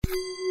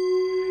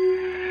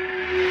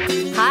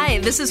Hi,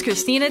 this is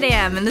Christina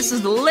Dam, and this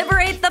is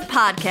Liberate the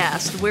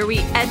Podcast, where we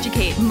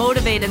educate,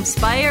 motivate,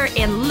 inspire,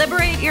 and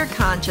liberate your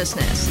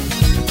consciousness.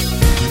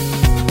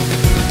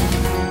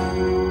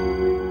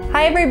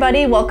 Hi,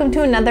 everybody. Welcome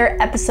to another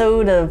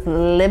episode of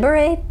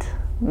Liberate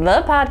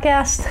the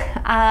Podcast.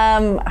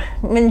 I'm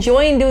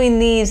enjoying doing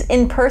these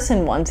in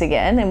person once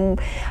again, and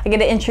I get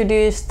to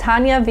introduce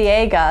Tanya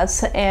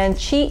Villegas, and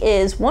she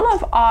is one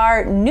of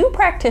our new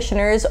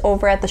practitioners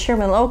over at the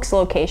Sherman Oaks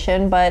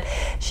location, but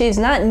she's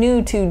not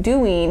new to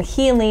doing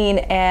healing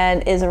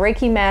and is a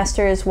Reiki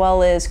master as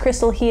well as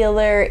crystal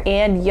healer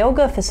and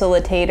yoga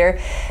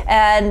facilitator.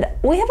 And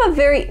we have a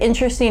very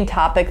interesting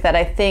topic that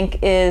I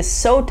think is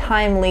so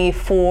timely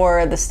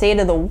for the state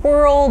of the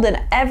world and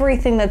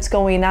everything that's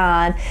going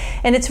on.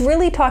 And it's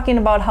really talking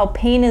about how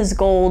pain is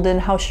gold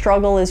and how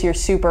struggle is your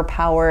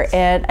superpower.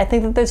 And I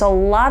think that there's a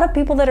lot of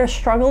people that are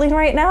struggling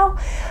right now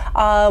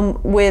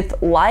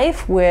with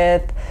life,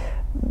 with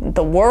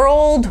the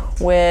world,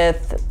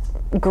 with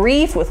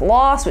grief, with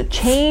loss, with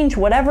change,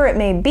 whatever it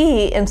may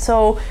be. And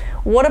so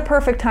what a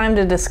perfect time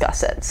to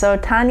discuss it. So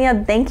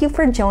Tanya, thank you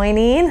for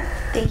joining.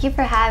 Thank you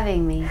for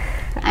having me.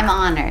 I'm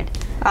honored.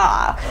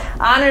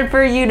 Honored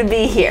for you to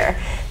be here.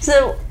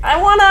 So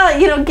I want to,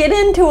 get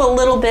into a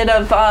little bit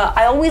of,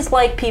 I always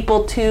like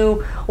people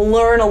to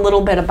learn a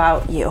little bit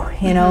about you,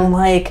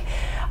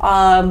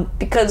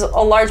 because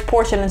a large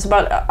portion is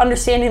about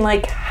understanding,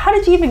 how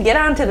did you even get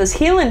onto this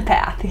healing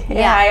path?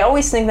 Yeah, I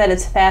always think that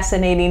it's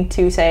fascinating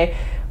to say,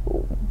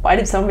 why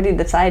did somebody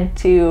decide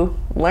to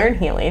learn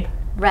healing?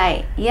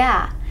 Right,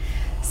 yeah.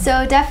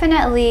 So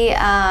definitely,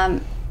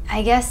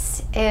 I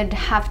guess it'd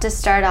have to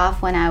start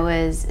off when I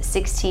was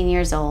 16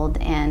 years old,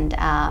 and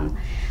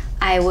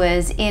I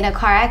was in a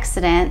car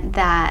accident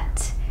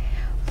that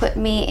put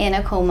me in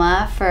a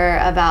coma for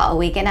about a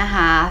week and a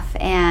half,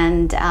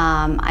 and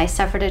I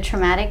suffered a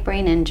traumatic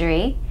brain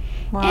injury.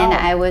 Wow. And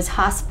I was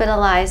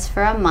hospitalized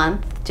for a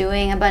month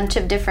doing a bunch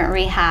of different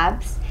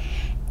rehabs,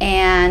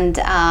 and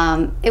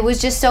it was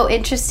just so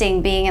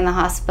interesting being in the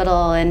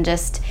hospital and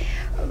just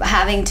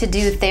having to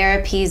do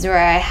therapies where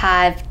I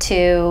had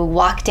to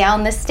walk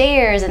down the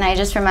stairs, and I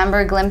just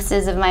remember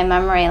glimpses of my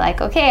memory,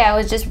 I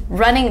was just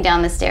running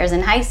down the stairs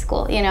in high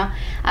school.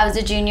 I was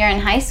a junior in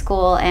high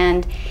school,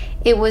 and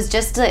it was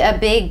just a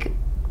big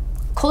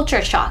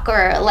culture shock,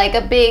 or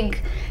a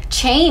big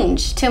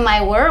change to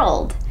my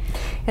world.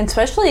 And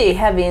especially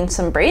having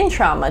some brain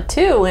trauma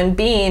too, and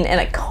being in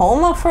a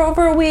coma for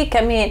over a week.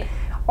 I mean,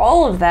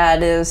 all of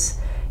that is,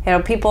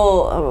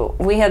 people,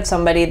 we had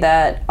somebody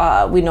that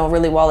we know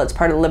really well that's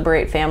part of the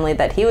Liberate family,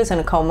 that he was in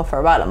a coma for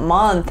about a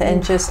month,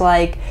 and just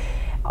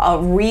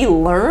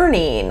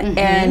relearning.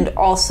 And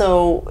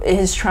also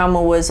his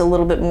trauma was a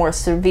little bit more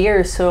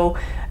severe, so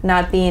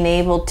not being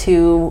able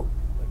to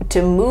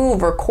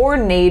move or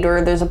coordinate,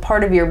 or there's a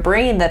part of your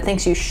brain that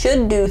thinks you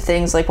should do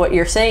things like what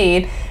you're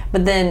saying,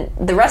 but then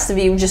the rest of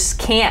you just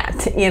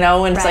can't,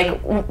 and it's right.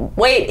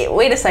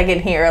 Wait a second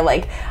here,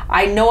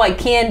 I know I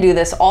can do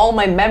this, all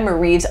my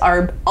memories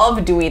are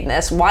of doing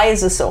this, why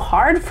is this so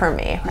hard for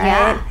me, right?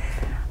 Yeah,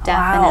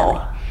 definitely.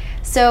 Wow.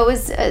 So it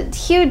was a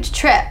huge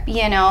trip,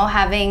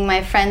 having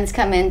my friends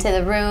come into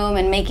the room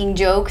and making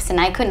jokes, and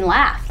I couldn't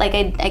laugh,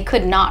 I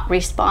could not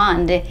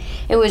respond.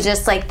 It was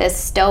just this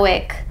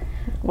stoic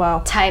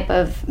type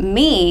of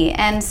me.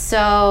 And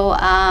so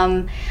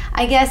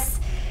I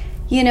guess,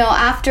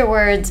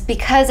 afterwards,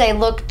 because I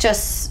looked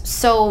just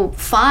so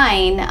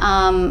fine,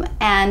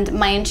 and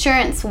my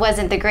insurance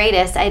wasn't the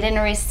greatest, I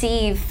didn't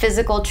receive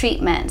physical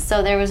treatment.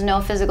 So there was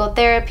no physical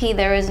therapy,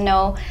 there was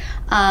no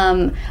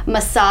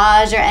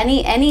massage or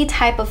any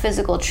type of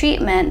physical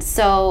treatment.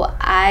 So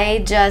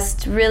I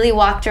just really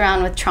walked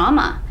around with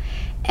trauma.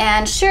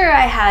 And sure,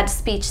 I had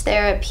speech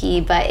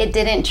therapy, but it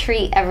didn't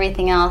treat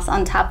everything else.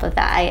 On top of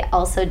that, I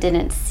also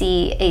didn't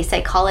see a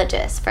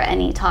psychologist for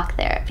any talk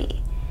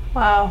therapy.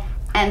 Wow.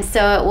 And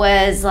so it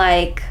was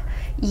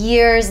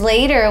years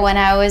later, when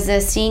I was a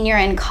senior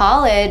in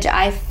college,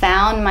 I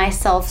found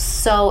myself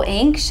so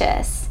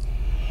anxious.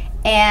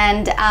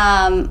 And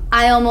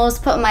I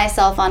almost put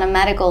myself on a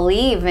medical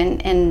leave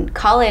in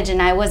college,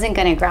 and I wasn't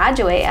going to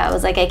graduate. I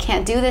was I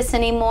can't do this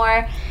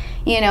anymore.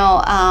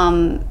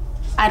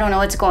 I don't know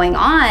what's going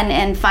on.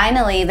 And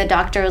finally, the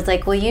doctor was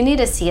well, you need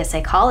to see a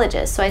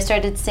psychologist. So I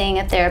started seeing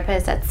a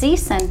therapist at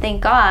CSUN,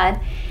 thank God.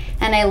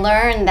 And I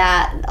learned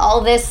that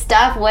all this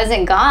stuff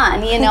wasn't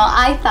gone.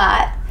 I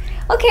thought,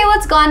 okay,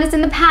 what's gone is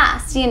in the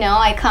past.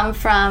 I come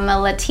from a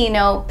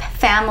Latino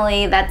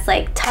family that's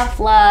tough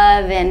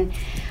love, and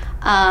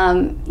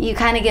you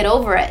kind of get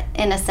over it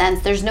in a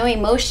sense. There's no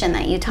emotion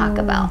that you talk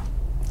about.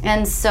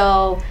 And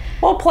so...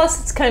 Well, plus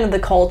it's kind of the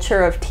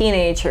culture of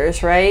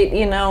teenagers, right?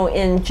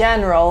 In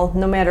general,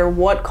 no matter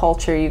what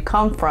culture you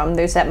come from,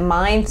 there's that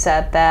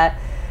mindset that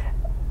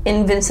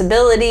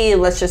invincibility,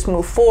 let's just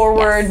move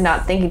forward,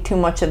 not thinking too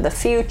much of the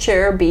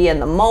future, be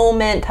in the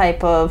moment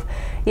type of,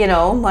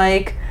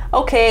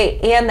 okay,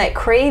 and that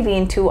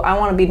craving to, I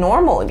want to be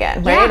normal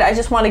again, right? I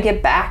just want to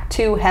get back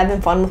to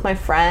having fun with my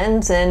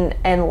friends and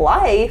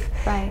life.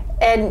 Right.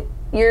 And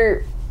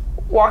you're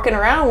walking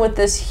around with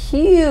this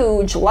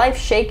huge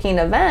life-shaking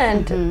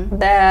event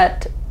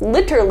that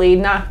literally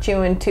knocked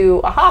you into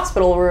a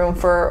hospital room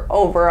for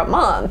over a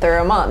month,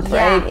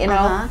 right? You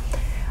know.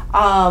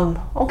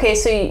 Okay,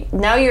 so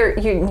now you're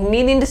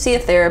needing to see a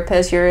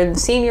therapist. You're in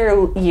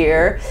senior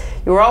year.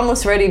 You were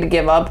almost ready to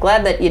give up.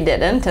 Glad that you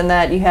didn't, and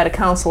that you had a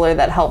counselor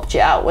that helped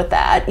you out with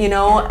that, you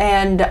know,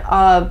 and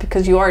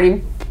because you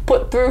already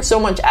put through so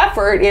much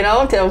effort, you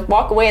know, to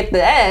walk away at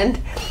the end.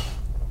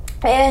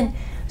 And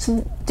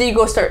so did you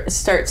go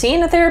start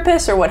seeing a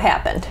therapist, or what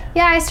happened?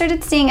 Yeah, I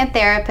started seeing a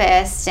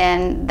therapist,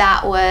 and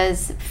that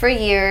was for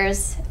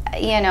years.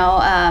 You know,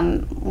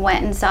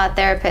 went and saw a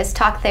therapist,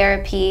 talk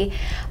therapy,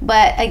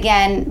 but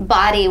again,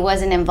 body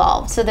wasn't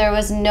involved. So there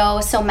was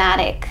no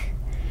somatic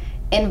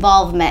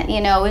involvement.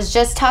 You know, it was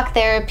just talk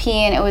therapy,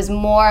 and it was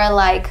more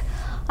like,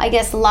 I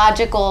guess,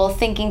 logical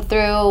thinking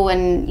through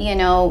and, you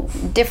know,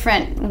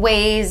 different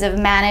ways of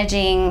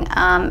managing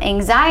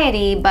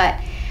anxiety. But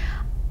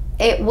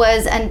it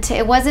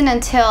wasn't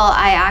until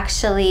I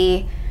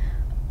actually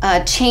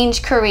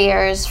changed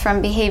careers from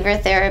behavior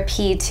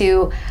therapy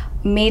to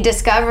me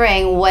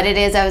discovering what it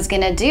is I was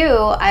going to do.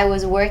 I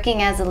was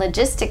working as a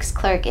logistics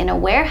clerk in a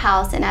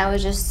warehouse, and I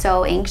was just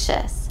so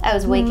anxious. I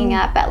was waking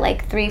up at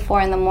like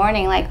 3-4 in the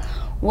morning, like,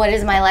 what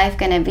is my life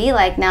going to be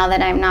like now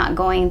that I'm not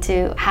going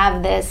to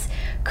have this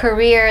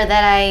career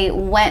that I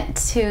went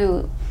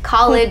to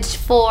college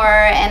for,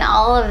 and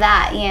all of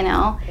that, you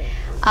know,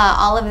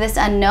 all of this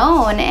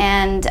unknown.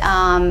 And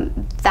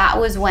that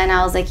was when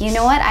I was like, you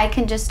know what, I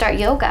can just start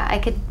yoga. I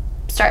could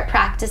start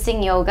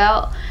practicing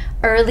yoga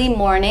early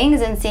mornings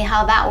and see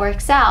how that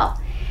works out.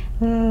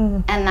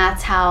 And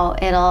that's how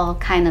it all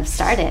kind of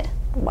started.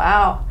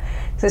 Wow.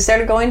 So you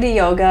started going to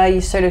yoga, you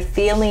started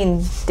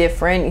feeling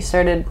different, you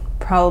started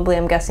probably,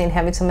 I'm guessing,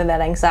 having some of that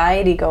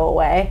anxiety go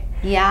away.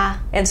 Yeah.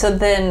 And so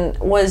then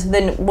was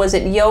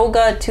it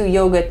yoga to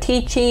yoga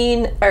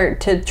teaching, or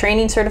to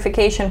training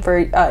certification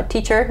for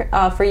teacher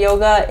for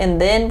yoga, and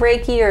then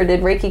Reiki, or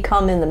did Reiki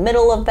come in the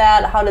middle of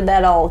that? How did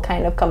that all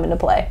kind of come into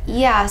play?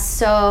 Yeah,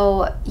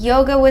 so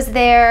yoga was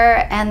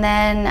there, and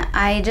then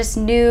I just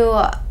knew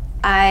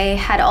I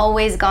had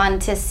always gone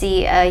to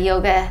see a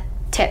yoga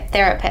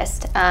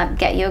therapist,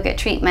 get yoga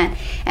treatment,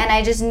 and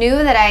I just knew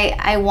that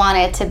I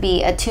wanted to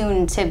be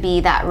attuned to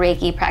be that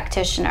Reiki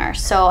practitioner.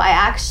 So I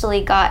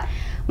actually got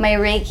my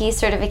Reiki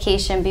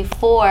certification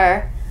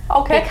before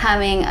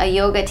becoming a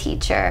yoga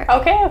teacher.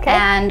 Okay.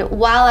 And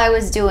while I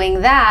was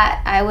doing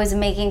that, I was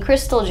making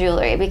crystal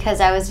jewelry,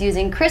 because I was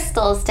using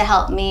crystals to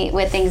help me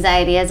with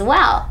anxiety as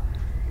well.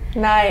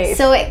 Nice.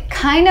 So it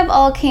kind of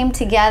all came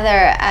together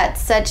at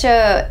such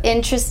a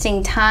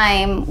interesting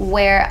time,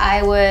 where I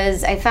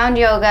found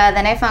yoga,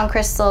 then I found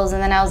crystals,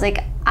 and then I was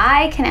like,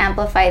 I can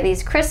amplify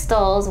these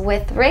crystals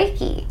with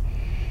Reiki.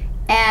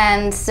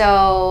 And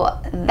so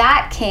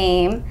that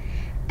came,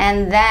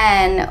 and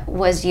then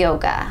was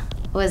yoga,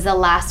 was the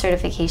last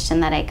certification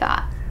that I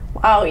got.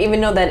 Wow,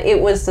 even though that it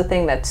was the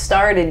thing that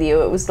started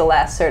you, it was the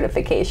last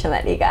certification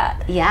that you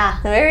got.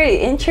 Yeah. Very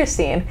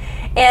interesting.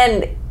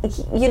 And,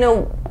 you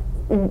know,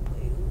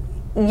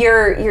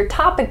 your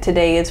topic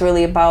today is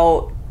really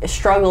about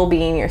struggle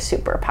being your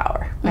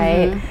superpower,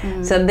 right?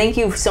 So thank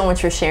you so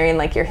much for sharing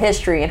like your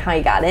history and how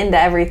you got into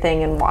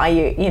everything, and why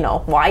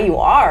you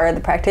are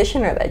the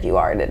practitioner that you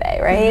are today,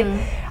 right?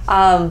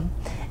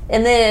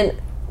 And then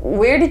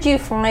where did you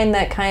find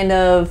that kind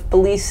of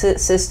belief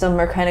system,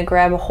 or kind of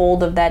grab a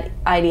hold of that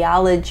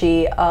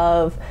ideology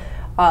of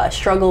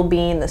struggle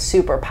being the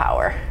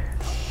superpower?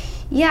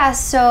 Yeah,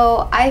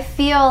 so I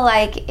feel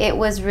like it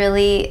was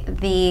really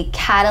the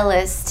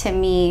catalyst to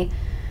me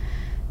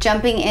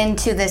jumping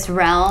into this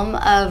realm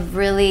of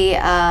really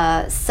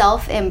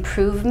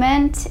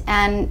self-improvement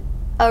and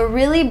a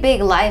really big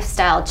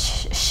lifestyle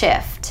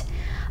shift.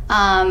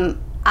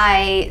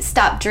 I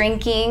stopped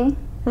drinking.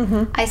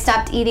 I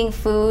stopped eating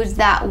foods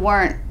that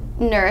weren't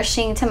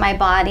nourishing to my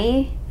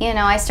body. You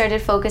know, I started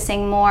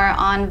focusing more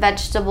on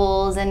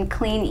vegetables and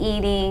clean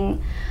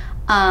eating.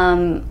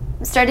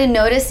 Started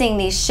noticing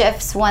these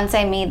shifts once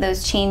I made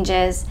those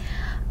changes,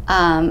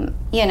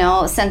 you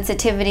know,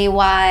 sensitivity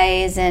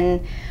wise,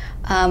 and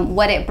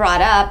what it brought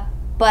up.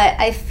 But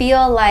I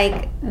feel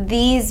like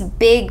these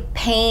big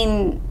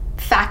pain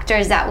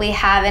factors that we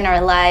have in our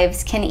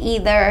lives can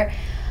either,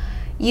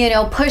 you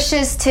know, push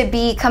us to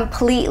be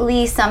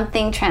completely do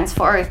something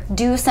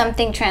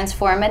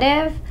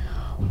transformative,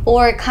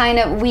 or kind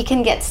of we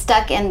can get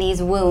stuck in these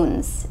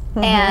wounds.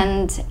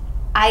 And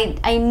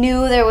I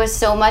knew there was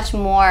so much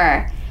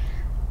more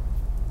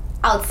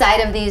outside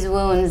of these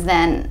wounds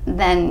than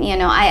you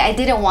know, I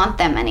didn't want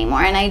them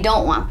anymore, and I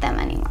don't want them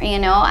anymore, you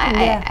know.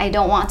 I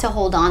don't want to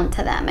hold on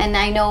to them. And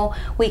I know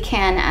we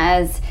can,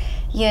 as,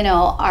 you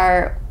know,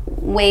 our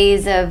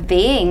ways of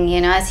being, you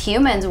know, as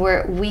humans,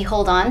 we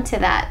hold on to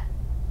that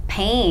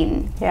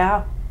pain.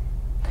 Yeah,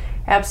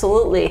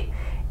 absolutely.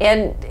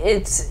 And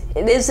it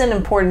is an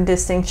important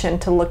distinction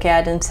to look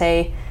at and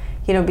say,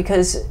 you know,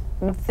 because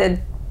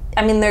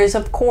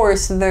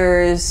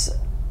there's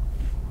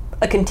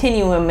a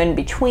continuum in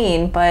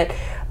between, but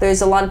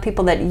there's a lot of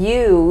people that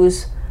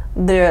use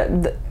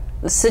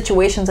the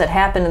situations that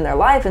happen in their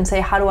life and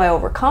say, how do I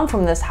overcome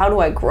from this? How do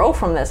I grow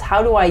from this?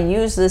 How do I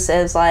use this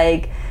as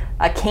like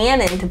a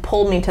cannon to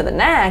pull me to the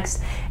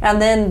next?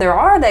 And then there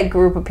are that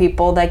group of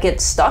people that get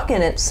stuck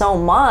in it so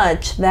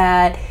much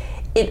that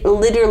it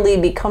literally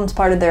becomes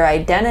part of their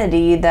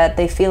identity, that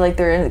they feel like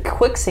they're in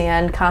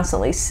quicksand,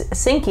 constantly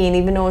sinking,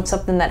 even though it's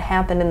something that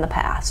happened in the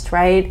past,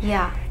 right?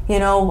 Yeah. You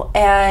know,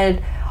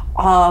 and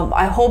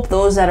I hope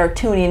those that are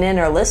tuning in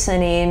or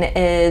listening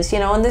is, you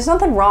know, and there's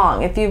nothing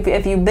wrong. If you've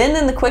been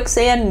in the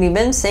quicksand and you've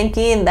been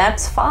sinking,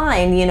 that's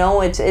fine. You know,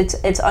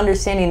 it's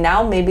understanding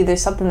now. Maybe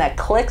there's something that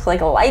clicks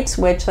like a light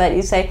switch that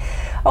you say,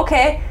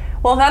 okay,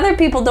 well, if other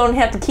people don't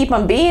have to keep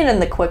on being in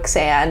the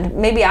quicksand,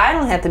 maybe I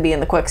don't have to be in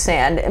the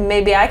quicksand, and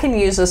maybe I can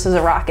use this as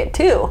a rocket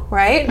too,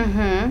 right?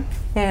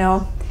 Mm-hmm. You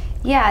know.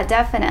 Yeah,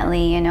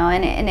 definitely, you know,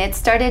 and it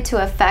started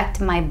to affect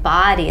my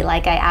body.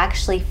 Like, I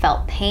actually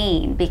felt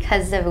pain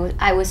because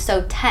I was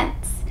so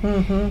tense,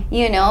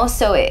 you know,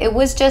 so it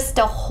was just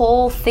a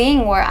whole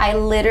thing where I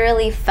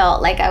literally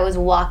felt like I was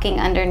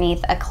walking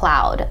underneath a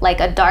cloud, like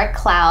a dark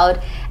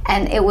cloud,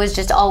 and it was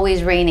just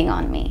always raining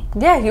on me.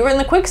 Yeah, you were in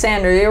the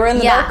quicksand, or you were in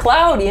the dark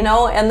cloud, you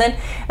know, and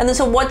then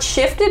so what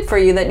shifted for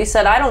you that you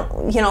said, I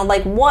don't, you know,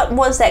 like, what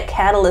was that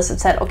catalyst that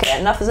said, okay,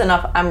 enough is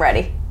enough, I'm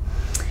ready?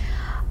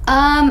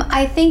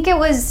 I think it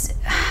was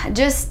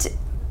just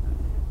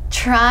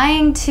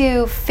trying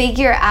to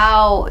figure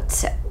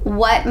out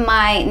what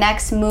my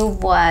next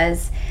move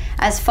was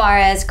as far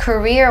as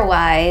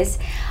career-wise.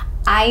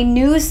 I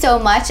knew so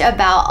much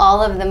about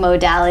all of the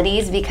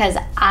modalities because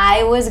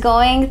I was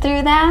going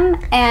through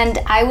them, and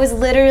I was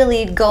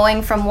literally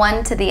going from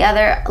one to the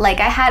other. Like,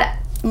 I had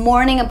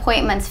morning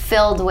appointments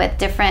filled with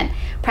different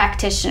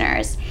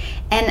practitioners,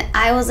 and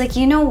I was like,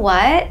 you know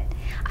what?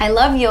 I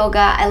love yoga,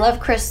 I love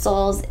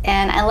crystals,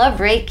 and I love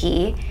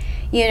Reiki.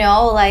 You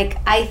know, like,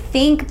 I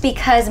think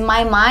because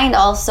my mind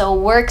also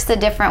works a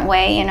different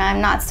way, you know,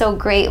 I'm not so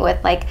great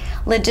with like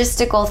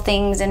logistical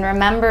things and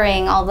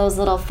remembering all those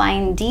little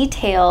fine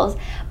details,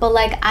 but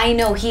like, I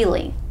know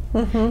healing,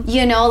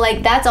 you know,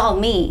 like, that's all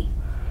me.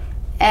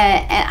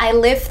 And I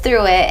lived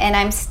through it, and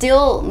I'm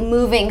still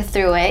moving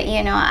through it.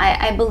 You know,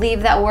 I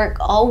believe that we're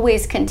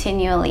always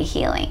continually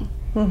healing,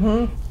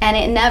 and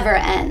it never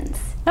ends.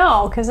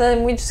 No, because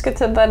then we just get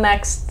to the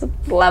next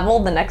level,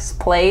 the next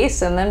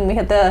place, and then we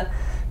have to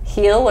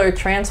heal or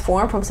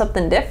transform from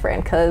something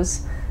different,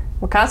 because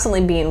we're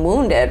constantly being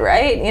wounded,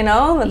 right? You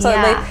know, it's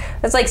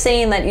like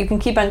saying that you can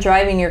keep on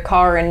driving your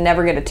car and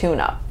never get a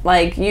tune-up.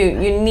 Like, you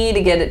need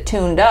to get it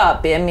tuned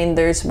up. I mean,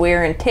 there's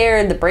wear and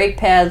tear, the brake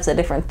pads, the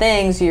different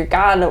things. You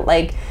gotta,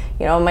 like,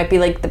 you know, it might be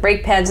like the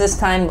brake pads this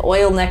time,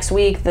 oil next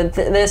week,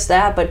 this,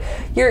 that, but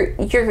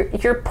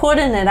you're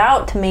putting it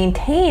out to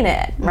maintain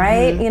it,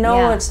 right? You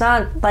know, it's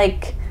not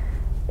like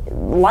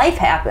life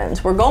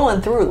happens. We're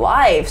going through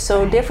life,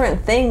 so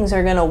different things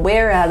are going to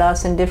wear at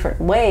us in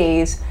different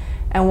ways,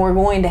 and we're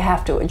going to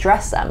have to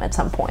address them at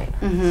some point.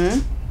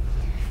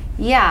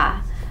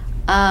 Yeah.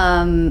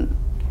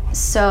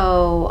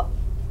 So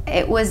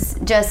it was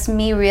just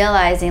me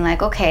realizing,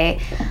 like, okay,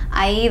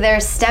 I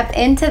either step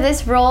into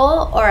this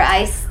role or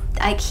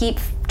I keep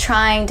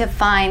trying to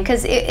find,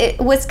 because it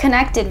was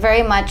connected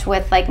very much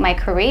with like my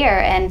career,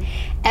 and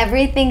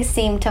everything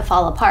seemed to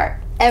fall apart.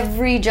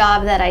 Every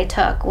job that I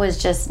took was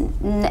just,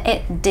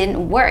 it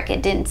didn't work,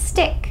 it didn't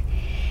stick.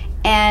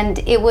 And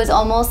it was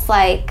almost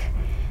like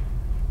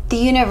the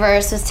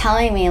universe was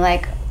telling me,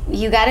 like,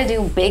 you got to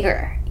do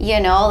bigger,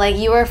 you know, like,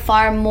 you are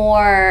far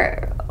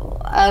more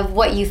of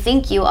what you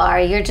think you are.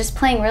 You're just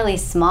playing really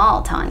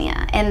small,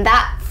 Tanya. And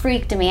that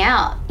freaked me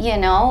out, you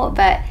know,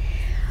 but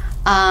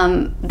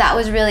that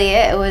was really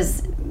it. It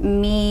was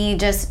me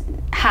just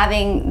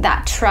having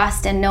that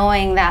trust and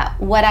knowing that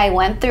what I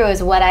went through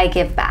is what I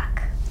give back.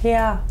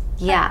 Yeah.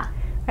 Yeah.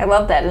 I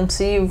love that. And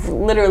so you've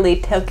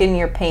literally taken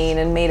your pain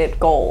and made it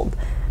gold,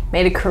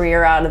 made a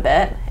career out of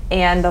it,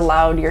 and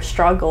allowed your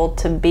struggle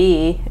to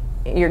be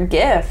your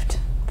gift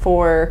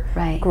for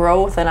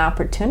growth and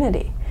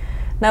opportunity.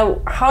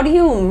 Now, how do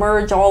you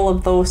merge all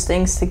of those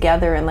things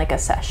together in like a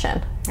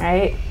session,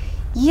 right?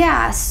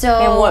 Yeah,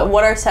 so... And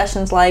what are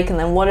sessions like, and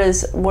then what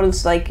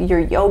is like your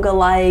yoga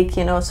like,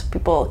 you know, so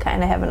people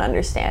kind of have an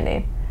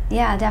understanding.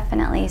 Yeah,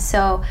 definitely.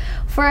 So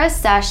for a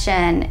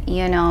session,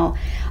 you know,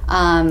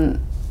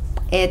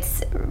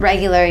 it's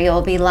regular.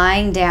 You'll be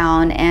lying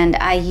down, and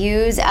I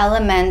use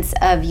elements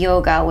of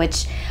yoga,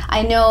 which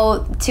I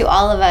know to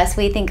all of us,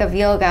 we think of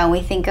yoga and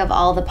we think of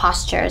all the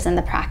postures and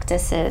the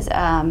practices,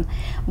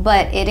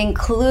 but it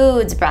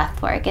includes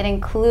breath work. It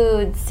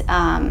includes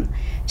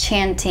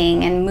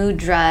chanting and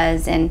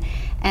mudras,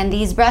 and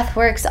these breath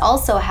works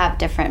also have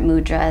different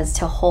mudras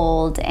to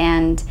hold,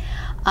 and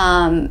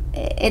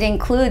it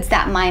includes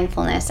that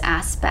mindfulness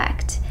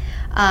aspect.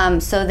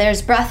 So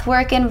there's breath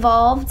work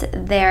involved.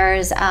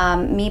 There's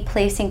me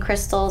placing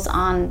crystals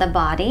on the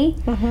body,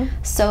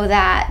 so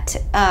that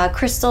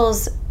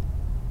crystals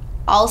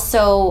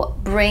also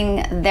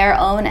bring their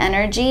own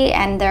energy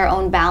and their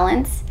own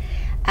balance,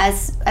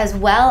 as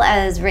well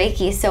as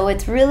Reiki. So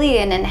it's really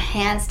an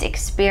enhanced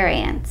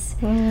experience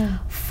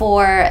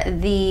for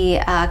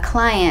the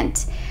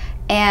client,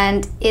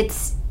 and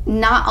it's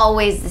not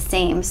always the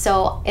same.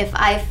 So if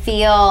I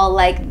feel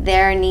like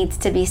there needs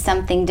to be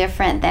something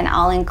different, then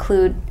I'll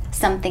include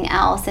something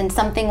else, and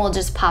something will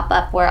just pop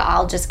up where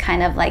I'll just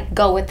kind of like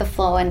go with the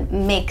flow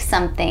and make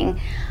something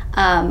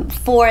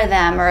for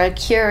them, or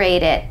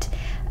curate it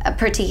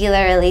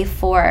particularly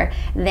for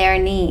their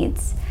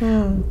needs.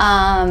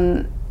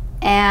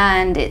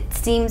 And it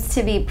seems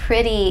to be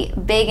pretty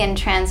big and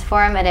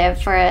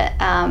transformative for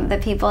the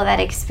people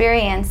that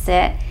experience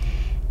it.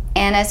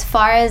 And as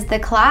far as the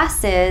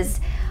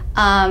classes,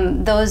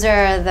 those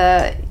are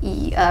the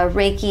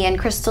Reiki and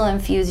crystal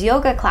infused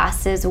yoga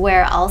classes,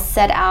 where I'll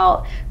set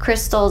out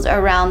crystals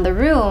around the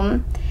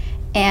room,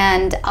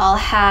 and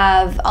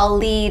I'll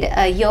lead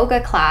a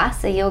yoga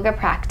class, a yoga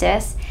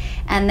practice,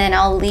 and then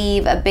I'll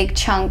leave a big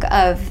chunk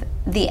of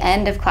the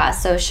end of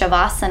class, so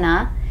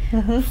Shavasana,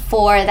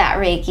 for that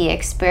Reiki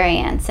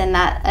experience. And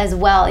that as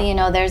well, you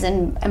know, there's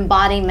an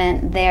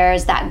embodiment,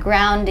 there's that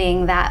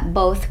grounding that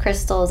both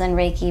crystals and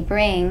Reiki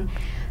bring.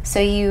 So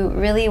you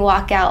really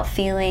walk out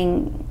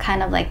feeling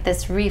kind of like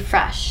this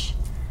refresh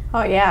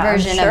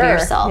version of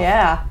yourself.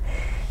 Yeah.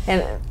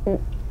 And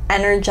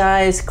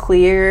energized,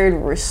 cleared,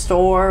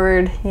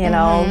 restored, you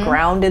know,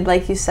 grounded,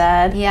 like you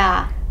said.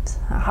 Yeah.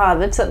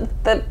 That's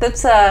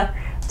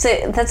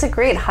a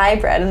great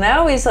hybrid, and I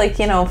always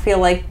feel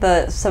like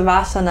the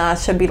savasana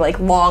should be like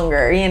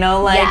longer,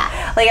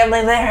 like I'm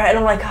like there and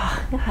I'm like,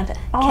 oh god,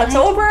 it's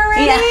over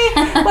already.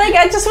 Yeah. Like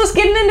I just was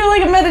getting into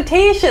like a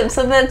meditation,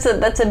 so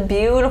that's a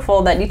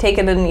beautiful that you take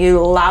it and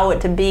you allow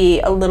it to be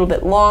a little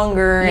bit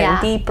longer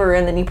and deeper,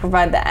 and then you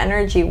provide the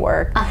energy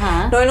work.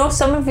 Now I know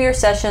some of your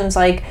sessions,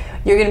 like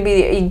you're going to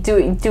be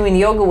doing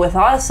yoga with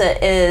us,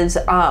 is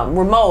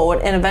remote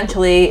and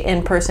eventually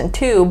in person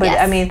too, but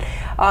I mean,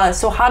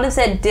 so how does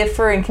that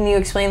differ, and can you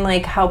explain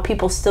like how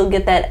people still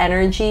get that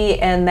energy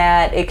and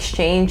that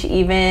exchange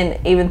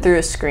even through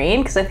a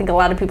screen? Because I think a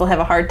lot of people have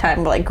a hard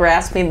time like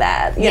grasping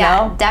that, you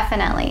know?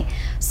 Definitely.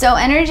 So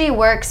energy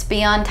works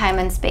beyond time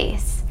and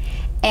space,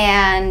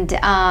 and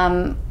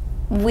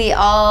we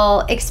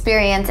all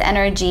experience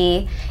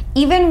energy.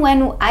 Even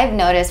when I've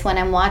noticed when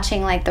I'm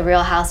watching like the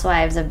Real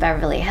Housewives of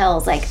Beverly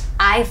Hills, like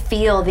I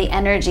feel the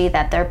energy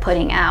that they're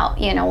putting out,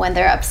 when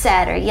they're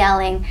upset or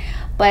yelling.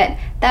 But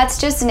that's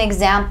just an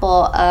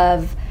example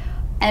of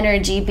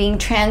energy being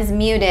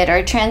transmuted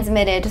or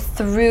transmitted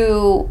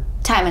through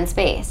time and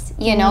space.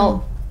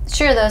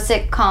 Sure, those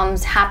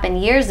sitcoms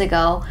happened years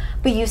ago,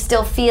 but you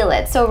still feel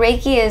it. So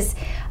Reiki is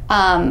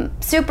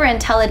super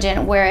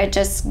intelligent, where it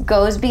just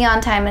goes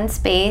beyond time and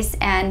space,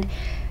 and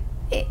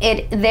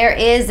there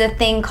is a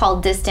thing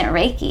called distant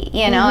Reiki.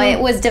 It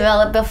was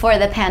developed before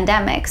the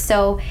pandemic,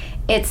 so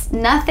it's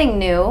nothing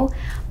new.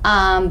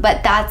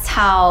 But that's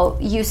how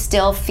you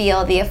still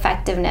feel the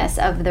effectiveness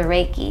of the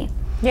Reiki.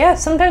 Yeah,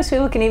 sometimes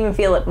people can even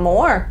feel it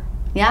more.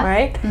 Yeah.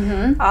 Right?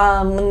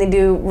 When they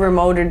do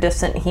remote or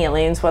distant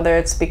healings, whether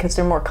it's because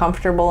they're more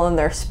comfortable in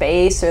their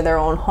space or their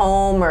own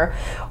home,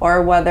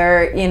 or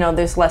whether,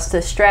 there's less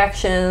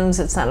distractions,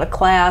 it's not a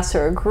class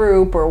or a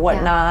group or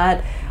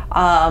whatnot.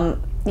 I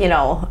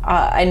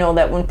know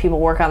that when people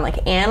work on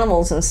like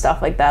animals and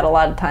stuff like that, a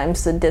lot of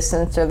times the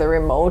distance or the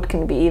remote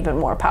can be even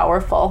more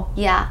powerful.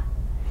 Yeah.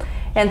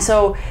 And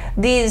so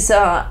these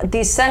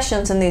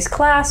sessions and these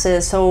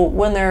classes, so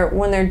when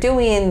they're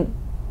doing,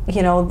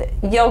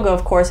 yoga,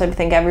 of course, I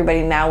think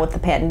everybody now with the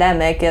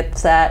pandemic,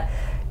 it's that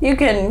you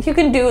can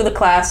do the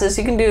classes,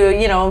 you can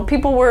do,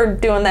 people were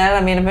doing that.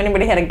 I mean, if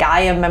anybody had a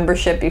Gaia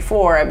membership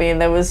before, I mean,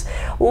 that was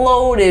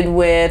loaded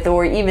with,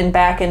 or even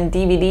back in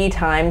DVD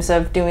times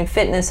of doing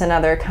fitness and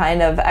other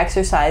kind of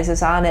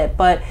exercises on it.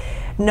 But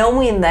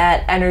knowing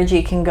that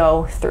energy can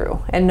go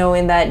through, and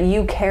knowing that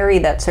you carry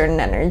that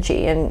certain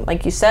energy, and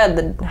like you said,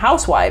 the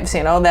housewives,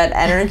 that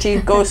energy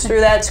goes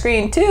through that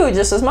screen too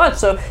just as much.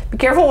 So be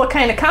careful what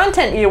kind of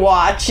content you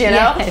watch,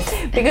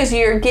 because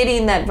you're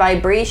getting that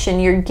vibration,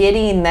 you're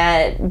getting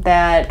that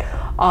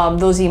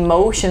those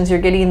emotions,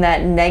 you're getting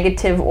that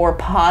negative or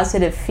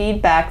positive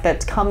feedback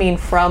that's coming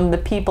from the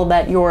people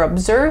that you're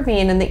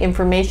observing and the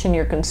information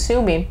you're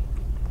consuming.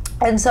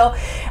 And so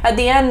at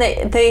the end,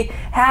 they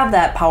have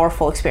that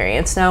powerful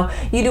experience. Now,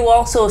 you do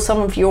also some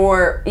of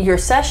your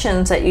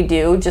sessions that you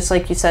do, just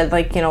like you said,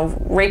 like,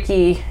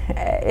 Reiki,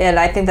 and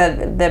I think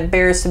that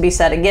bears to be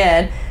said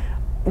again,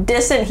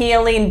 distant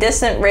healing,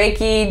 distant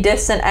Reiki,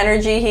 distant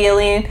energy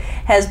healing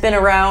has been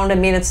around. I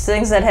mean, it's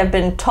things that have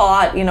been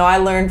taught. I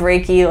learned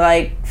Reiki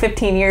like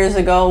 15 years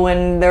ago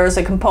when there was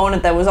a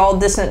component that was all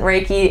distant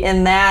Reiki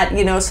in that,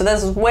 so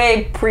this is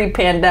way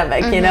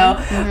pre-pandemic,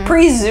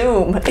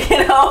 pre-Zoom,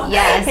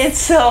 Yes. And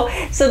so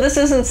this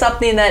isn't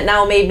something that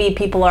now maybe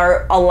people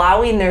are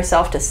allowing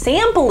themselves to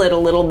sample it a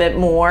little bit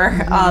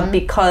more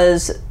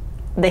because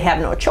they have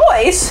no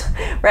choice,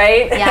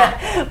 right?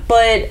 Yeah.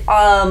 But,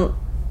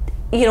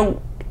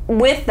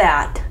 with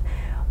that,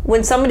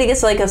 when somebody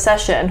gets like a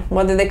session,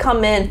 whether they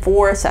come in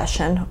for a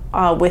session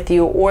with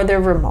you or they're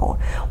remote,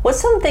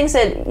 what's some things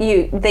that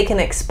they can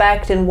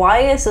expect, and why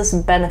is this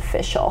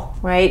beneficial,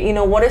 right?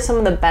 What are some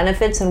of the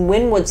benefits, and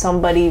when would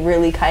somebody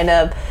really kind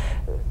of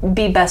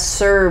be best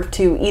served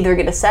to either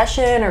get a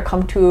session or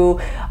come to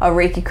a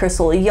Reiki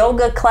crystal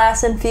yoga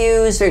class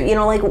infused, or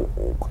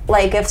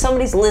like if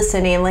somebody's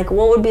listening, like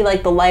what would be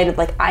like the light of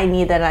like, I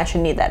need that and I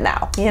should need that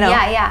now,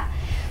 Yeah.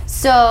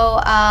 So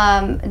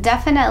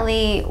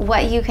definitely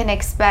what you can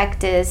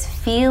expect is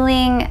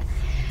feeling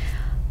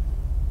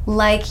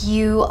like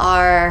you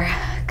are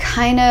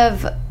kind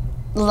of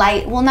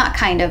light. Well, not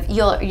kind of,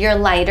 you're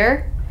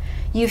lighter.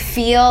 You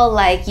feel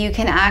like you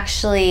can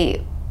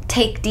actually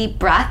take deep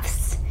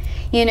breaths.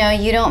 You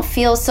don't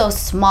feel so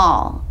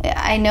small.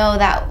 I know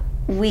that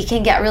we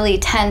can get really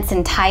tense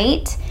and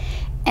tight,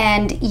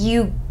 and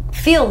you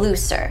feel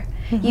looser.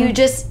 Mm-hmm. You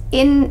just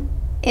internally,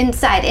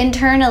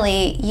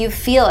 you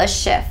feel a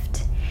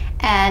shift.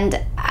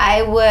 And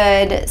I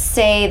would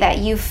say that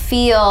you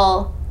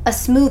feel a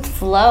smooth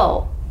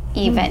flow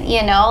even,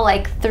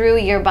 like through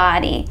your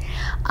body.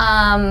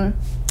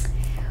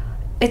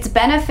 It's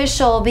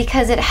beneficial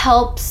because it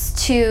helps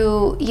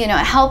to, it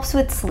helps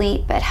with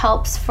sleep. It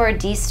helps for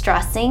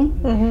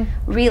de-stressing,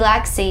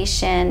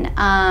 relaxation.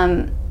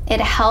 It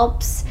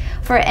helps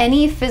for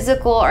any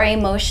physical or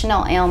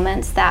emotional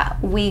ailments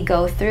that we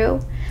go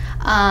through.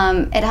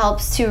 It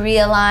helps to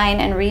realign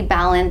and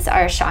rebalance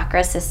our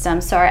chakra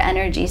system, so our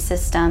energy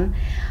system.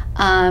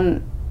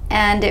 And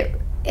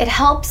it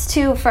helps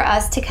for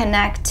us to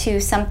connect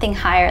to something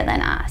higher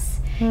than us.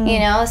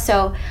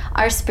 So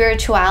our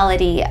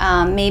spirituality,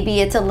 maybe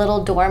it's a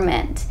little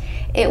dormant.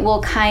 It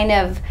will kind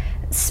of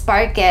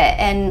spark it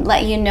and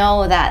let you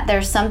know that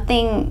there's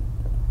something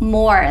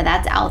more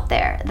that's out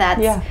there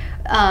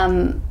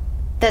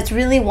that's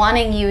really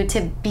wanting you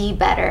to be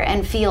better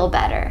and feel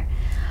better.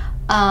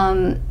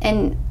 And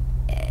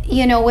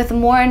with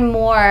more and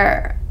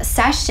more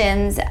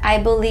sessions, I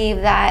believe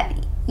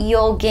that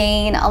you'll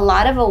gain a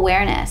lot of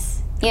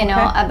awareness,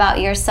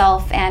 about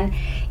yourself, and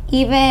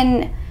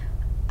even,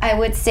 I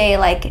would say,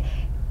 like,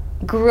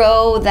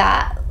 grow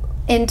that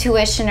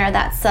intuition or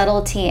that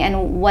subtlety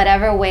in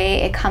whatever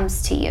way it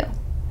comes to you.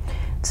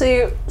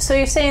 So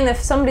you're saying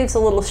if somebody's a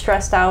little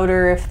stressed out,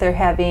 or if they're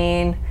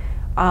having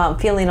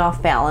feeling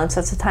off balance,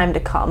 that's the time to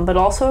come. But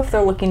also if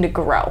they're looking to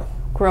grow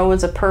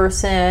as a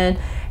person,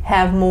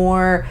 have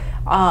more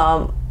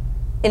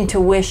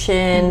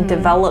intuition,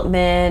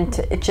 development,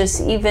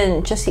 just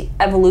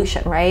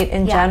evolution, right,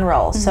 in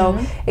general. So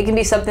it can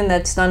be something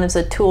that's done as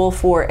a tool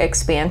for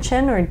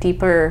expansion or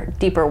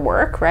deeper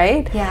work,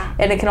 right? Yeah.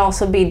 And it can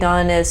also be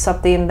done as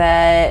something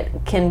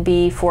that can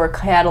be for a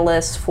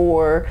catalyst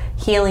for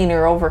healing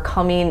or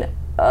overcoming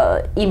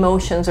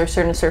emotions or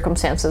certain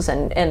circumstances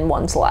in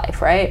one's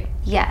life, right?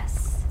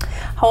 Yes.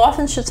 How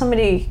often should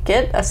somebody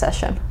get a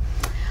session?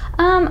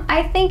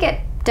 I think it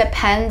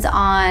depends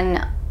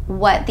on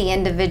what the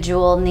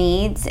individual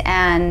needs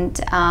and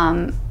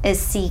is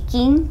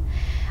seeking.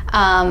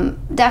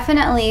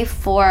 Definitely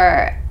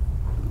for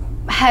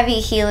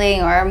heavy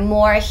healing or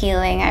more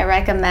healing, I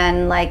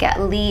recommend like at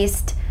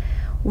least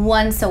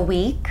once a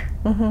week.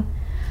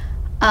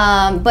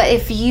 But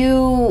if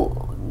you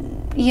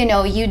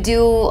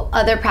do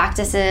other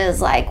practices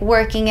like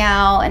working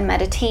out and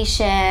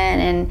meditation,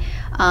 and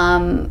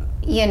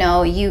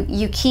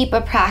you keep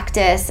a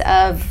practice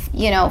of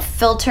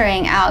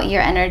filtering out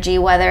your energy,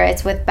 whether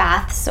it's with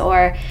baths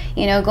or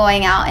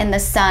going out in the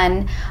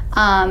sun.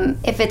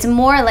 If it's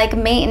more like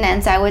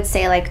maintenance, I would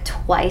say like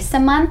twice a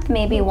month,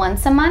 maybe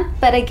once a month.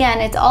 But again,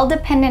 it's all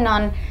dependent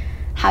on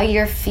how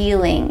you're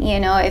feeling.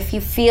 If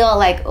you feel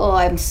like, oh,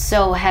 I'm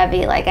so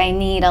heavy, like I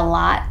need a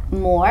lot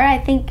more, I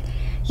think,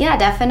 yeah,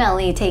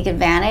 definitely take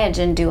advantage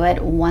and do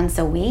it once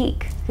a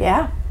week.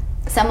 Yeah.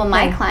 Some of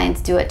my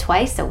clients do it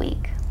twice a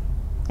week.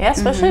 Yeah,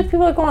 especially if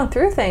people are going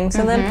through things,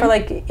 and then for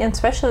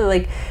especially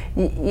like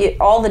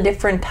all the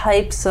different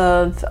types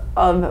of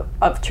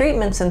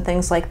treatments and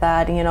things like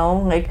that.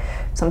 Like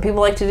some people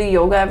like to do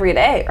yoga every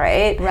day,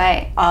 right?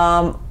 Right.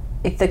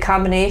 If the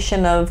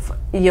combination of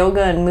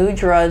yoga and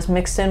mudras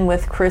mixed in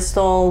with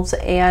crystals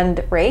and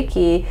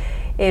Reiki,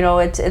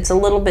 it's a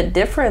little bit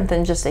different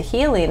than just a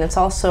healing. It's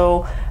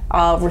also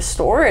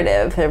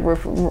restorative,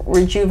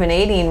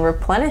 rejuvenating,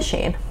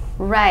 replenishing.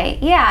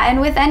 Right. Yeah. And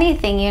with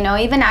anything,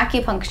 even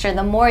acupuncture,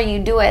 the more you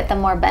do it, the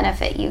more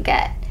benefit you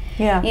get.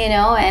 Yeah.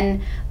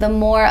 And the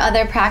more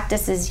other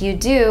practices you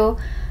do,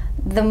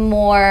 the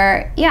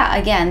more,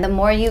 the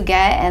more you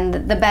get and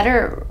the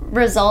better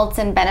results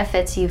and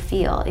benefits you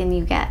feel and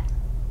you get.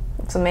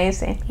 It's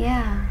amazing.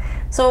 Yeah.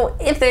 So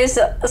if there's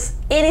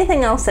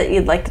anything else that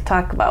you'd like to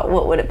talk about,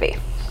 what would it be?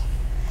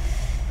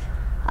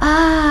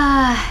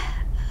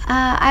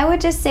 I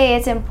would just say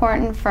it's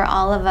important for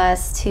all of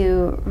us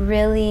to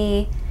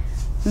really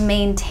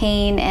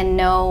maintain and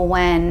know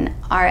when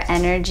our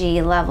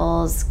energy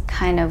levels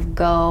kind of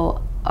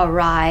go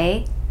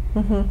awry.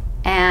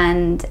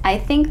 And I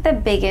think the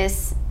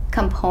biggest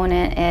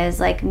component is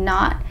like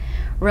not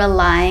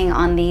relying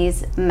on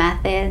these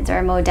methods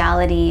or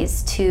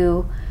modalities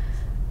to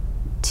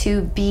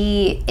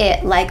be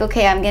it, like,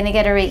 okay, I'm gonna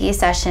get a Reiki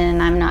session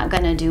and I'm not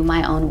gonna do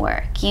my own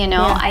work.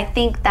 I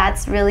think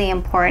that's really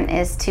important,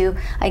 is to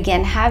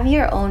again have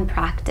your own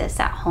practice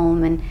at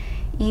home and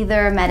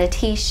either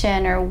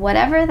meditation or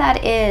whatever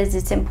that is,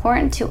 it's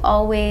important to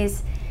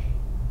always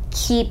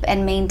keep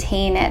and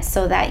maintain it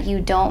so that you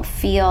don't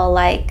feel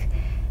like,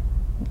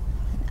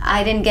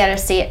 I didn't get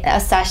a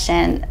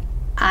session,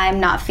 I'm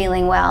not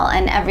feeling well,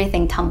 and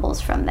everything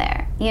tumbles from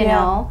there, you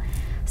know?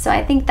 So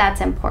I think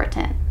that's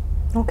important.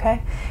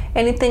 Okay.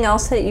 Anything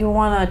else that you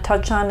want to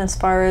touch on as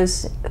far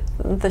as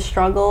the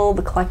struggle,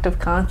 the collective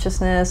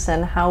consciousness,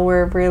 and how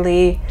we're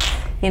really,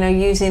 you know,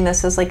 using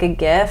this as like a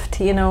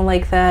gift, you know,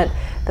 like that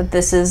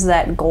this is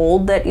that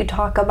gold that you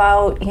talk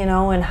about, you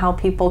know, and how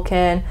people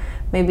can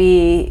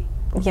maybe,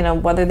 you know,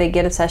 whether they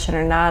get a session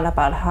or not,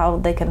 about how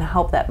they can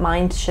help that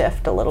mind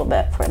shift a little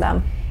bit for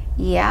them?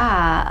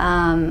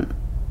 Yeah.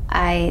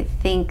 I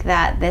think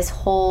that this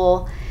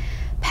whole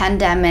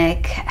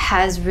pandemic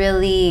has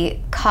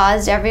really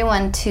caused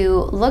everyone to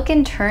look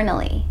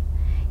internally,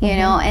 you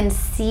know, and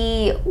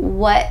see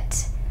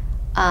what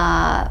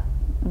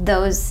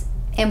those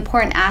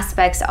important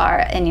aspects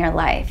are in your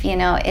life. You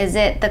know, is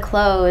it the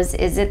clothes?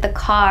 Is it the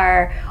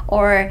car?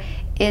 Or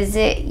is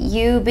it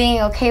you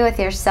being okay with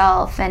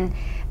yourself and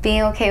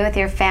being okay with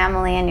your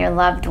family and your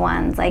loved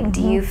ones? Like,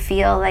 do you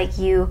feel like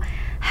you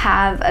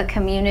have a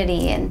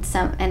community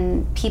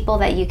and people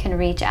that you can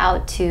reach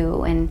out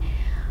to, and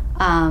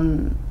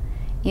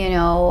you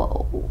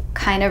know,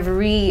 kind of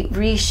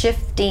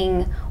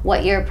reshifting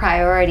what your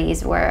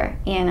priorities were,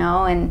 you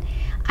know? And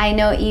I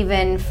know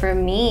even for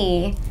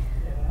me,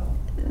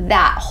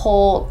 that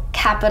whole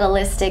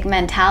capitalistic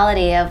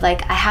mentality of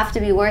like, I have to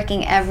be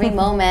working every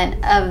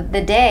moment of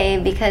the day,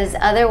 because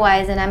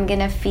otherwise then I'm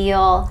gonna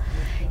feel,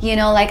 you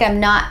know, like I'm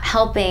not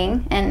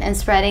helping and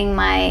spreading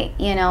my,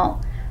 you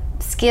know,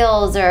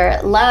 skills or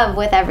love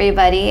with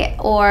everybody,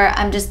 or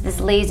I'm just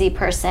this lazy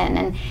person.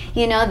 And,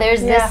 you know,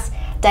 there's this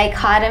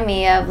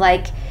dichotomy of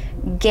like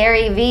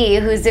Gary Vee,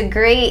 who's a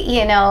great,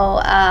 you know,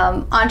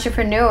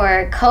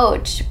 entrepreneur,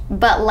 coach,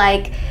 but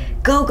like,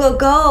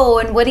 go,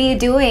 and what are you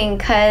doing?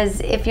 Because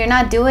if you're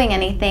not doing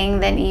anything,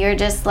 then you're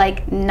just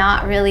like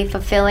not really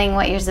fulfilling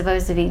what you're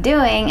supposed to be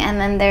doing.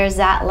 And then there's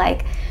that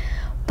like,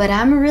 but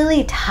I'm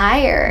really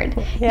tired,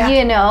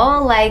 you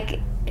know, like,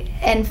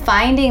 and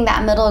finding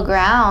that middle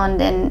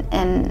ground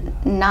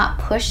and not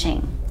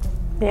pushing.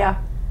 Yeah.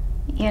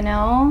 You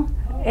know?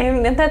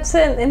 And that's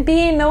it. And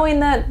knowing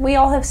that we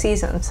all have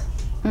seasons,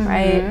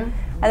 right?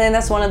 I think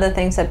that's one of the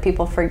things that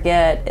people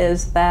forget,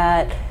 is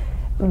that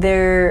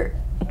they're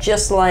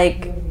just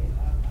like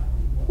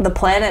the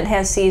planet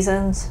has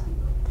seasons,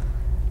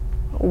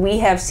 we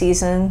have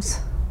seasons,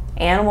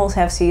 animals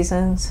have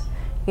seasons,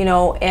 you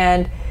know,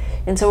 and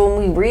so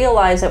when we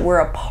realize that we're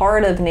a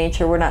part of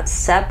nature, we're not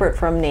separate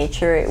from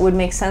nature, it would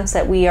make sense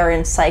that we are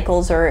in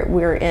cycles, or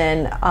we're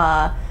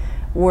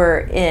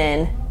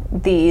in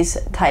these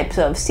types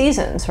of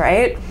seasons,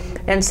 right?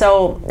 And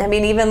so, I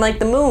mean, even like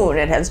the moon,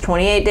 it has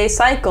 28-day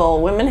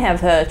cycle. Women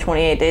have a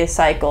 28-day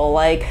cycle.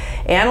 Like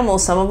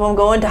animals, some of them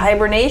go into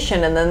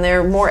hibernation, and then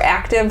they're more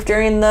active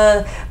during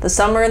the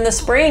summer and the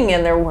spring,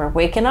 and we're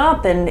waking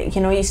up. And,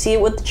 you know, you see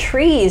it with the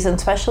trees, and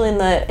especially in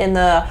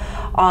the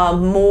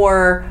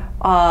more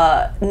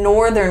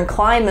northern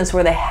climates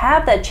where they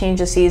have that change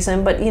of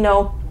season. But, you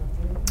know,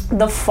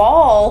 the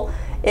fall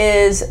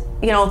is,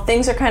 you know,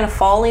 things are kind of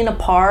falling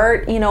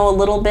apart, you know, a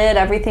little bit.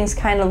 Everything's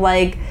kind of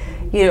like,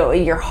 you know,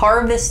 you're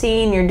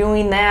harvesting, you're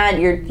doing that,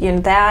 you're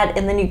that,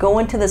 and then you go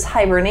into this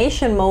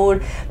hibernation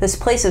mode, this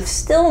place of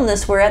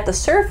stillness where at the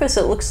surface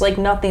it looks like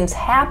nothing's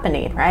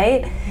happening,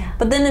 right? Yeah.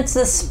 But then it's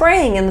the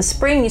spring, and the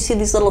spring you see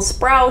these little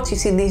sprouts, you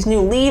see these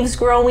new leaves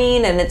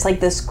growing, and it's like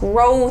this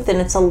growth, and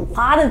it's a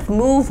lot of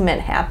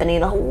movement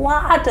happening, a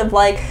lot of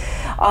like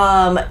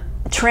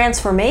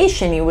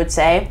transformation, you would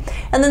say.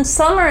 And then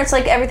summer, it's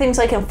like everything's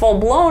like in full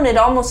blown. It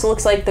almost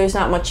looks like there's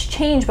not much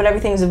change, but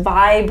everything's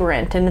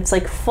vibrant and it's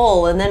like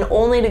full. And then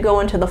only to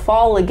go into the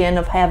fall again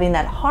of having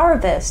that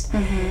harvest.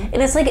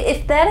 And it's like,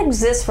 if that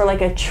exists for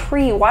like a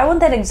tree, why wouldn't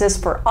that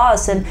exist for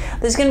us? And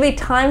there's going to be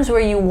times where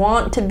you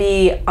want to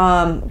be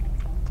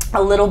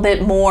a little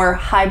bit more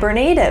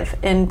hibernative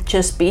and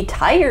just be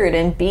tired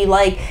and be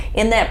like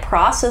in that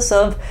process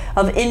of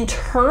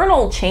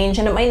internal change.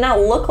 And it might not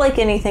look like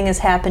anything is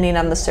happening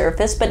on the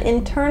surface, but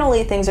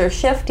internally things are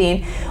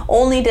shifting,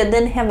 only to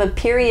then have a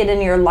period in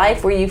your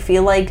life where you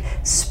feel like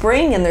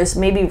spring and there's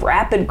maybe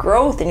rapid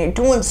growth and you're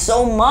doing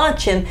so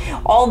much and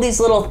all these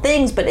little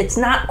things, but it's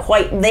not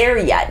quite there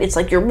yet. It's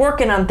like you're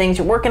working on things,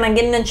 you're working on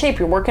getting in shape,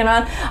 you're working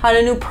on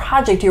a new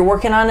project, you're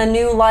working on a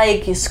new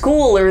like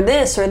school or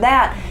this or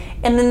that.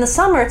 And in the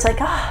summer, it's like,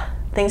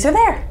 things are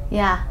there.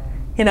 Yeah.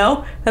 You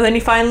know? And then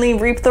you finally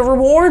reap the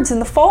rewards in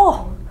the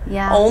fall.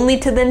 Yeah. Only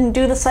to then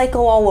do the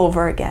cycle all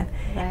over again.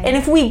 Right. And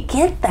if we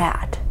get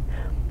that,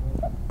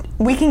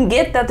 we can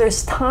get that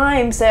there's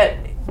times that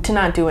to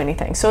not do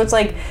anything. So it's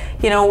like,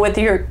 you know, with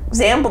your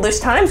example,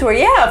 there's times where,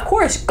 yeah, of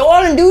course, go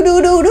on and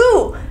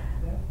do.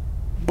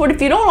 But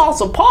if you don't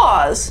also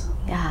pause.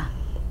 Yeah.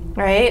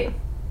 Right?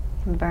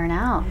 You burn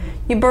out.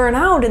 You burn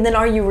out, and then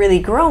are you really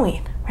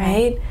growing?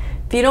 Right?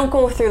 If you don't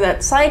go through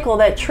that cycle,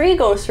 that tree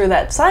goes through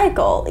that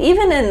cycle.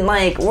 Even in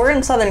like, we're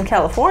in Southern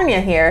California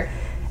here,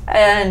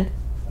 and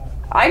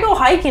I go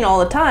hiking all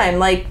the time.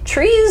 Like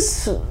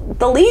trees,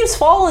 the leaves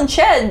fall and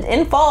shed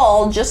in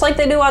fall just like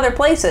they do other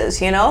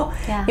places, you know?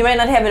 Yeah. You might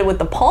not have it with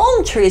the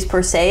palm trees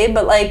per se,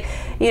 but like,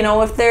 you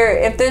know, if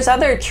there's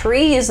other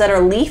trees that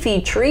are leafy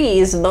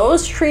trees,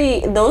 those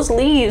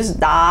leaves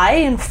die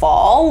and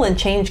fall and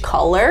change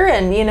color,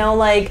 and you know,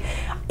 like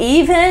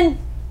even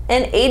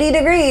in 80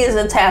 degrees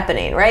it's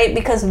happening, right?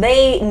 Because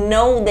they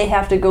know they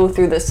have to go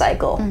through the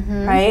cycle,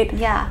 right?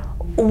 Yeah.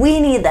 We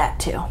need that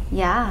too.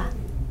 Yeah.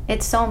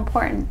 It's so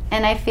important.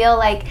 And I feel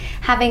like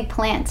having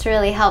plants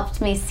really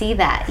helped me see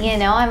that, you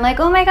know? I'm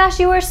like, oh my gosh,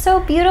 you are so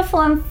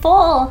beautiful and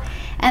full.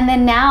 And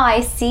then now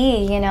I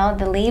see, you know,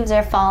 the leaves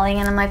are falling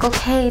and I'm like,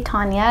 okay,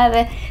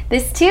 Tanya,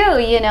 this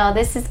too, you know,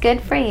 this is good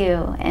for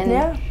you.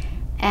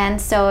 And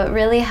so it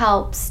really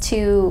helps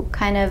to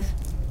kind of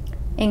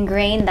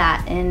ingrain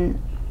that in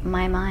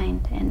my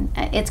mind. And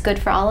it's good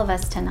for all of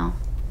us to know.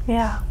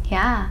 Yeah.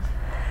 Yeah.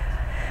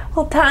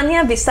 Well,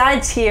 Tanya,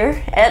 besides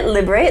here at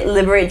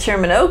Liberate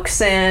Sherman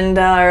Oaks, and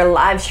our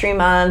live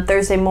stream on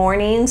Thursday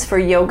mornings for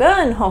yoga,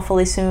 and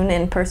hopefully soon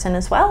in person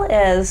as well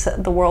as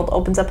the world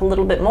opens up a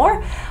little bit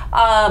more.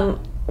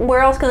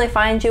 Where else can they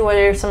find you? What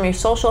are some of your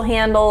social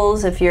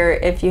handles? If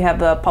you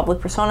have a public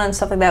persona and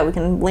stuff like that, we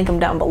can link them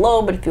down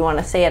below. But if you want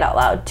to say it out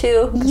loud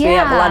too, because we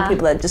have a lot of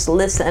people that just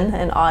listen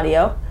in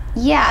audio.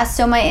 Yeah.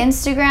 So my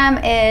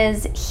Instagram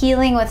is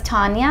Healing with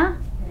Tanya.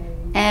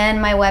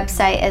 And my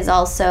website is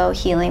also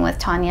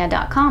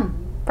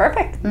healingwithtanya.com.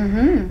 Perfect.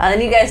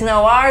 And you guys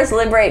know ours,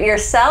 Liberate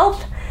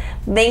Yourself.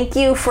 Thank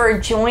you for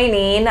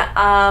joining.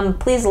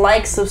 Please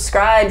like,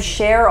 subscribe,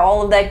 share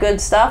all of that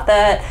good stuff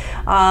that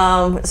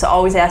is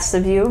always asked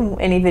of you,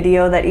 any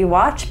video that you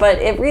watch, but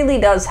it really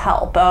does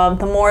help.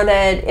 The more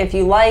that if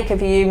you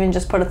even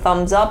just put a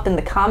thumbs up in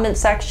the comment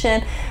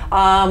section,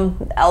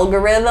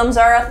 algorithms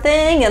are a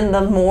thing, and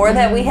the more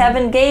that we have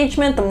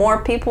engagement, the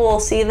more people will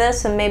see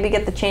this and maybe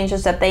get the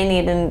changes that they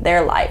need in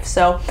their life.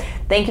 So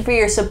thank you for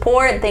your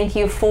support. Thank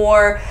you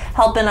for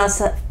helping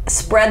us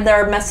spread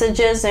their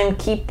messages and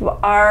keep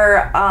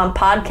our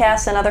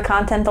podcasts and other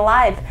content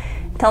alive.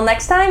 Until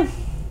next time.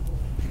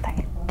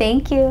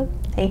 Thank you.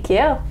 Thank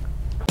you.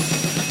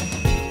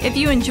 If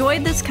you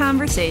enjoyed this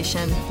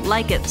conversation,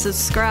 like it,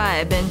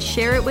 subscribe, and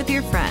share it with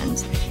your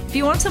friends. If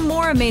you want some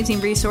more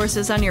amazing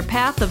resources on your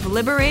path of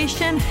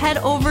liberation, head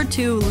over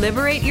to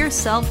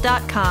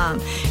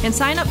liberateyourself.com and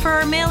sign up for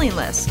our mailing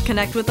list.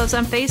 Connect with us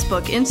on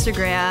Facebook,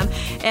 Instagram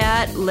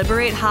at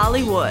Liberate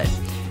Hollywood,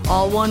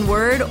 all one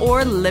word,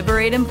 or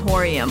Liberate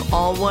Emporium,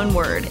 all one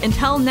word.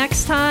 Until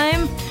next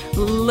time,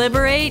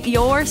 liberate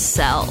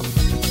yourself.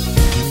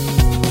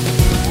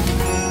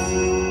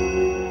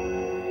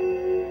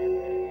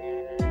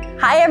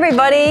 Hi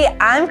everybody,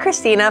 I'm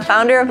Christina,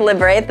 founder of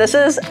Liberate. This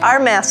is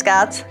our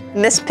mascots,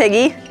 Miss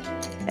Piggy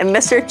and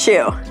Mr.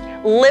 Chew.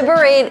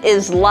 Liberate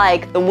is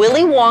like the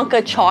Willy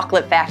Wonka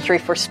chocolate factory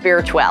for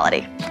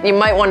spirituality. You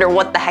might wonder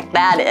what the heck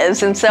that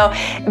is. And so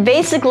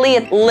basically,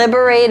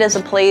 Liberate is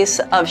a place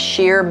of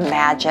sheer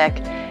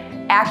magic,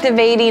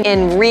 activating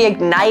and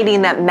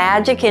reigniting that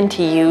magic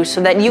into you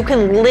so that you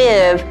can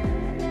live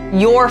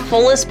your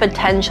fullest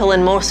potential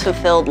and most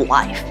fulfilled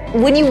life.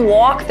 When you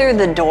walk through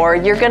the door,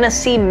 you're gonna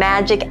see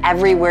magic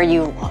everywhere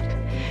you look.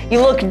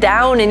 You look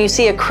down and you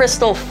see a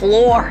crystal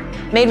floor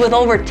made with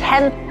over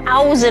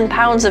 10,000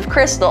 pounds of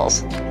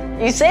crystals.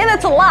 You say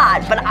that's a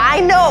lot, but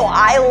I know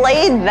I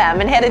laid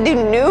them and had to do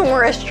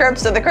numerous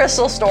trips to the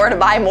crystal store to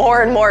buy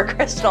more and more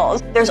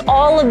crystals. There's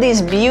all of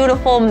these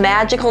beautiful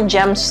magical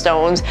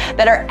gemstones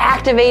that are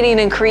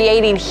activating and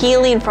creating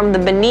healing from the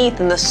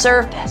beneath and the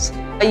surface.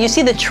 You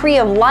see the tree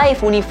of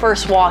life when you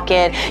first walk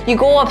in. You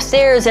go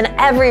upstairs and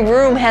every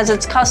room has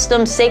its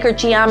custom sacred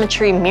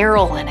geometry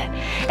mural in it.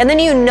 And then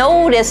you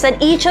notice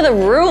that each of the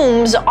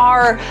rooms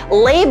are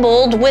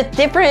labeled with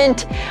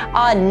different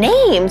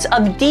names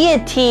of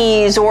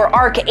deities or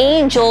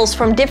archangels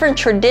from different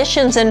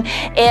traditions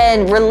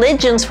and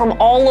religions from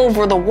all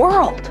over the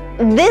world.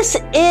 This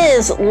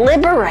is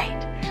Liberate.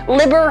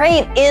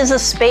 Liberate is a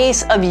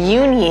space of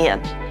union.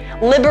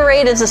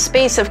 Liberate is a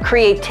space of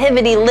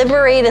creativity.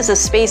 Liberate is a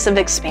space of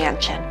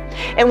expansion.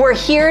 And we're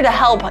here to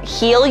help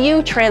heal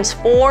you,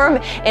 transform,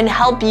 and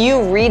help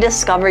you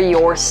rediscover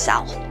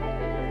yourself.